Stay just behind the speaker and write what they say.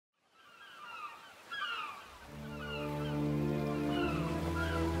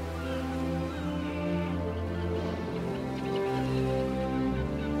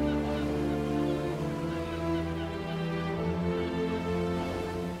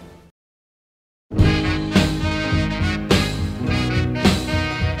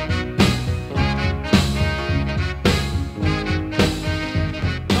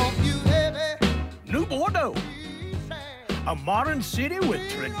modern city with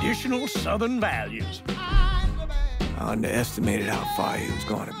traditional Southern values. I underestimated how far he was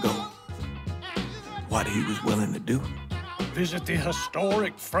going to go. What he was willing to do. Visit the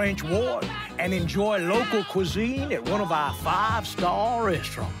historic French Ward and enjoy local cuisine at one of our 5-star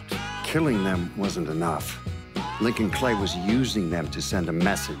restaurants. Killing them wasn't enough. Lincoln Clay was using them to send a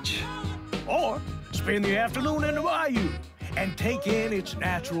message. Or spend the afternoon in the bayou and take in its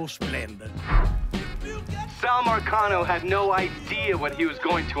natural splendor. Sal Marcano had no idea what he was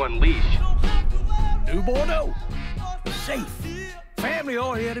going to unleash. New Bordeaux. Safe,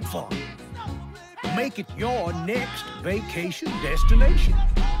 family-oriented fun. Make it your next vacation destination.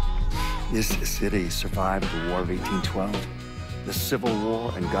 This city survived the War of 1812, the Civil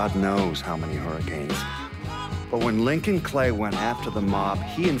War, and God knows how many hurricanes. But when Lincoln Clay went after the mob,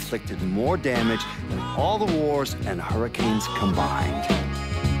 he inflicted more damage than all the wars and hurricanes combined.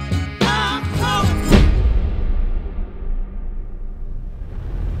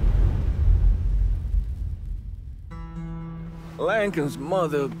 Lincoln's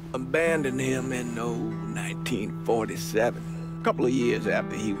mother abandoned him in 1947, a couple of years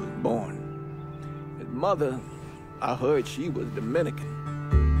after he was born. His mother, I heard she was Dominican.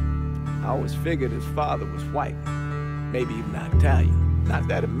 I always figured his father was white, maybe even Italian. Not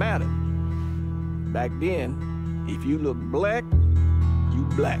that it mattered. Back then, if you look black, you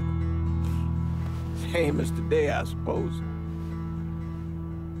black. Same as today, I suppose.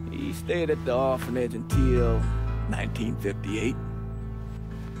 He stayed at the orphanage until 1958.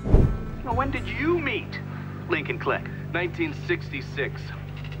 Now, when did you meet Lincoln Clay? 1966.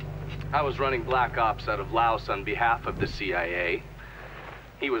 I was running Black Ops out of Laos on behalf of the CIA.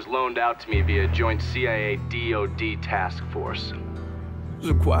 He was loaned out to me via joint CIA-DOD task force. He was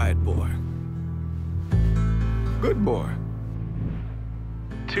a quiet boy. Good boy.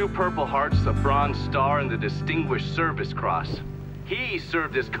 2 Purple Hearts, a Bronze Star, and the Distinguished Service Cross. He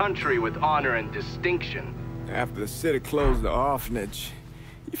served his country with honor and distinction. After the city closed the orphanage,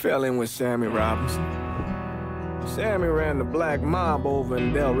 he fell in with Sammy Robinson. Sammy ran the black mob over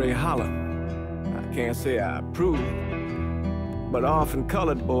in Delray Hollow. I can't say I approved, but orphan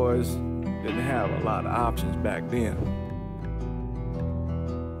colored boys didn't have a lot of options back then.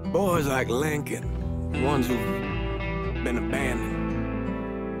 Boys like Lincoln, the ones who've been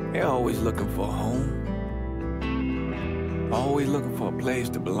abandoned, they're always looking for a home. Always looking for a place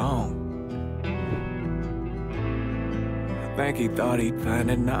to belong. I think he thought he'd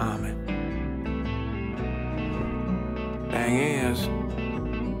find it in the army. Thing is,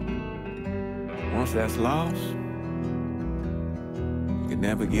 once that's lost, you can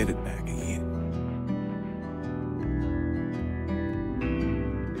never get it back again.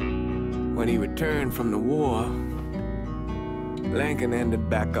 When he returned from the war, Lincoln ended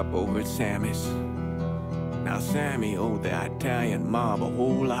back up over at Sammy's. Now Sammy owed the Italian mob a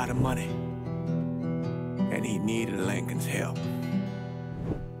whole lot of money, and he needed Lincoln's help.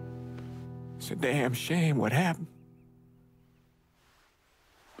 It's a damn shame what happened.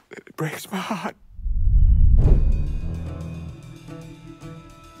 It breaks my heart.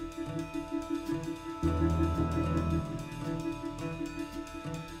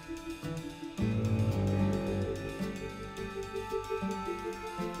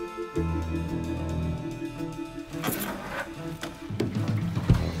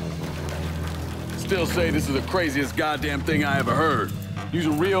 Still say this is the craziest goddamn thing I ever heard.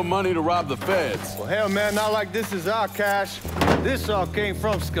 Using real money to rob the feds. Well, hell, man, not like this is our cash. This all came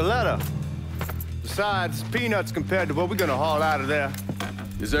from Scaletta. Besides, peanuts compared to what we're gonna haul out of there.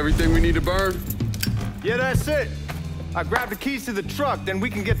 Is everything we need to burn? Yeah, that's it. I grabbed the keys to the truck, then we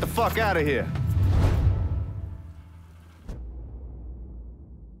can get the fuck out of here.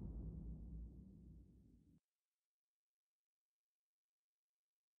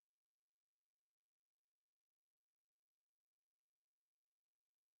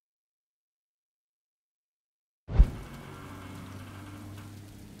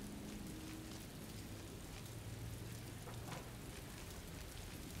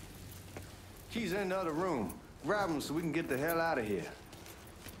 Keys in the other room. Grab them so we can get the hell out of here.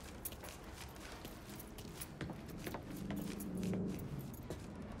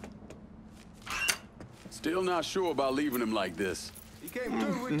 Still not sure about leaving him like this. He came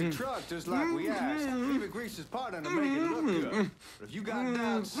through with the truck just like we asked. Even greased his partner to make it look good. But if you got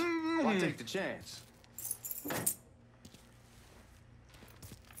doubts, why take the chance?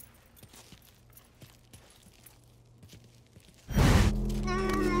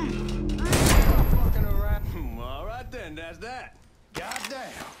 Fucking around. All right then, that's that.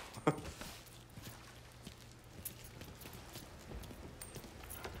 Goddamn.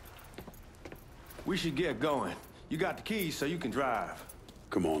 We should get going. You got the keys, so you can drive.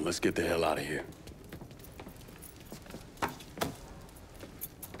 Come on, let's get the hell out of here.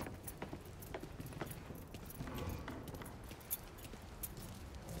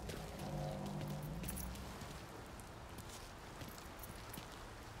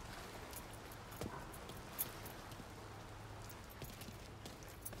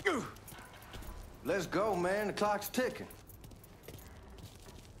 Let's go, man. The clock's ticking.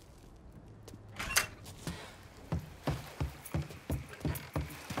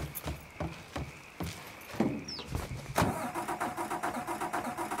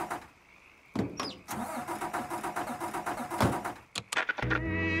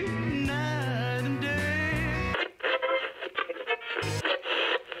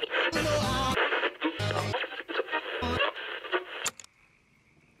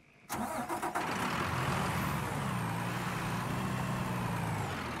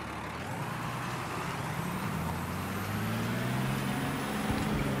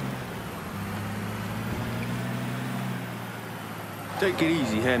 Take it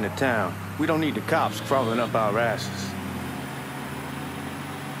easy heading to town. We don't need the cops crawling up our asses.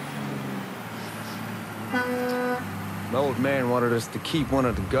 The old man wanted us to keep one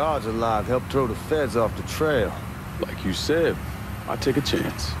of the guards alive, help throw the feds off the trail. Like you said, I take a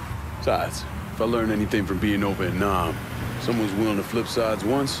chance. Besides, if I learn anything from being over in Nam, someone's willing to flip sides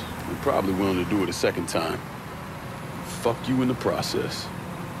once, they're probably willing to do it a second time. Fuck you in the process.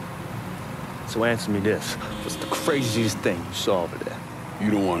 So answer me this. What's the craziest thing you saw over there?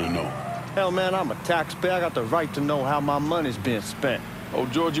 You don't want to know. Hell, man, I'm a taxpayer. I got the right to know how my money's being spent. Oh,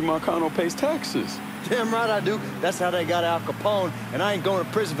 Georgie Marcano pays taxes. Damn right I do. That's how they got Al Capone, and I ain't going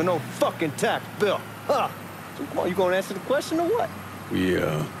to prison for no fucking tax bill. Huh. So come on, you gonna answer the question or what? We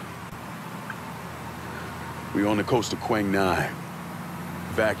on the coast of Quang Nai,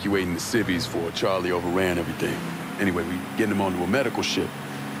 evacuating the civvies for Charlie overran everything. Anyway, we getting him onto a medical ship.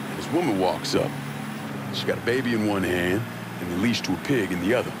 This woman walks up. She got a baby in one hand and a leash to a pig in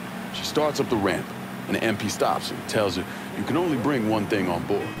the other. She starts up the ramp, and the MP stops her and tells her, you can only bring one thing on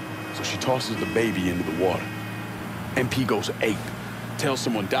board. So she tosses the baby into the water. MP goes ape, tells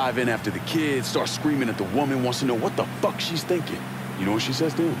someone dive in after the kid, starts screaming at the woman, wants to know what the fuck she's thinking. You know what she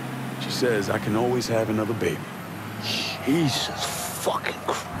says to him? She says, I can always have another baby. Jesus fucking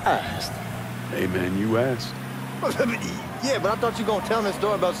Christ. Hey, man, you asked. Yeah, but I thought you were gonna tell me a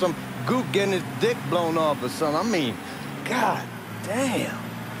story about some gook getting his dick blown off or something. I mean, god damn.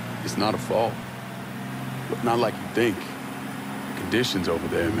 It's not a fault. But not like you think. The conditions over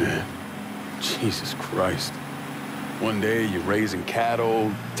there, man. Jesus Christ. One day you're raising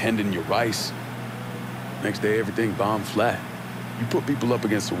cattle, tending your rice. Next day everything bombed flat. You put people up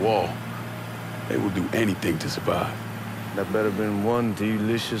against the wall, they will do anything to survive. That better been one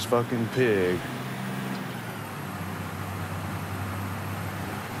delicious fucking pig.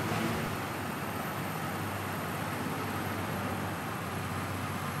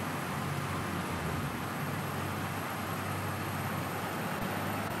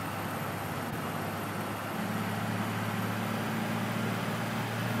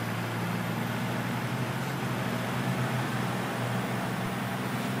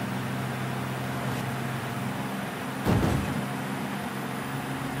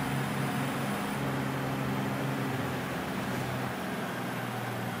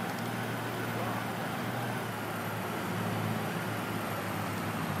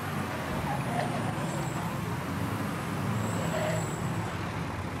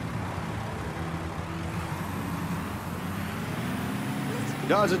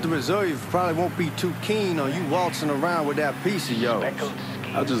 Guards at the reserve probably won't be too keen on you waltzing around with that piece of yours.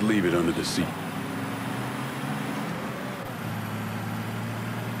 I'll just leave it under the seat.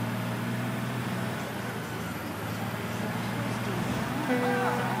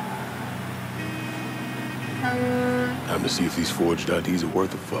 Time to see if these forged IDs are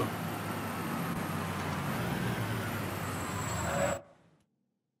worth a fuck.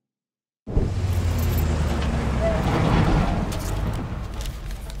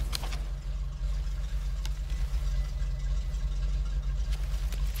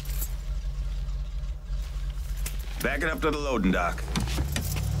 Back it up to the loading dock.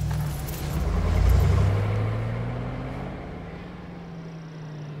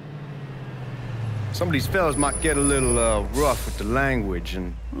 Some of these fellas might get a little rough with the language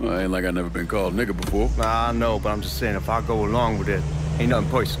and... Well, ain't like I never been called nigga before. Nah, I know, but I'm just saying if I go along with it, ain't nothing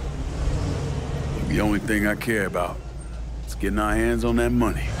personal. The only thing I care about is getting our hands on that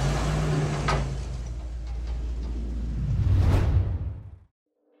money.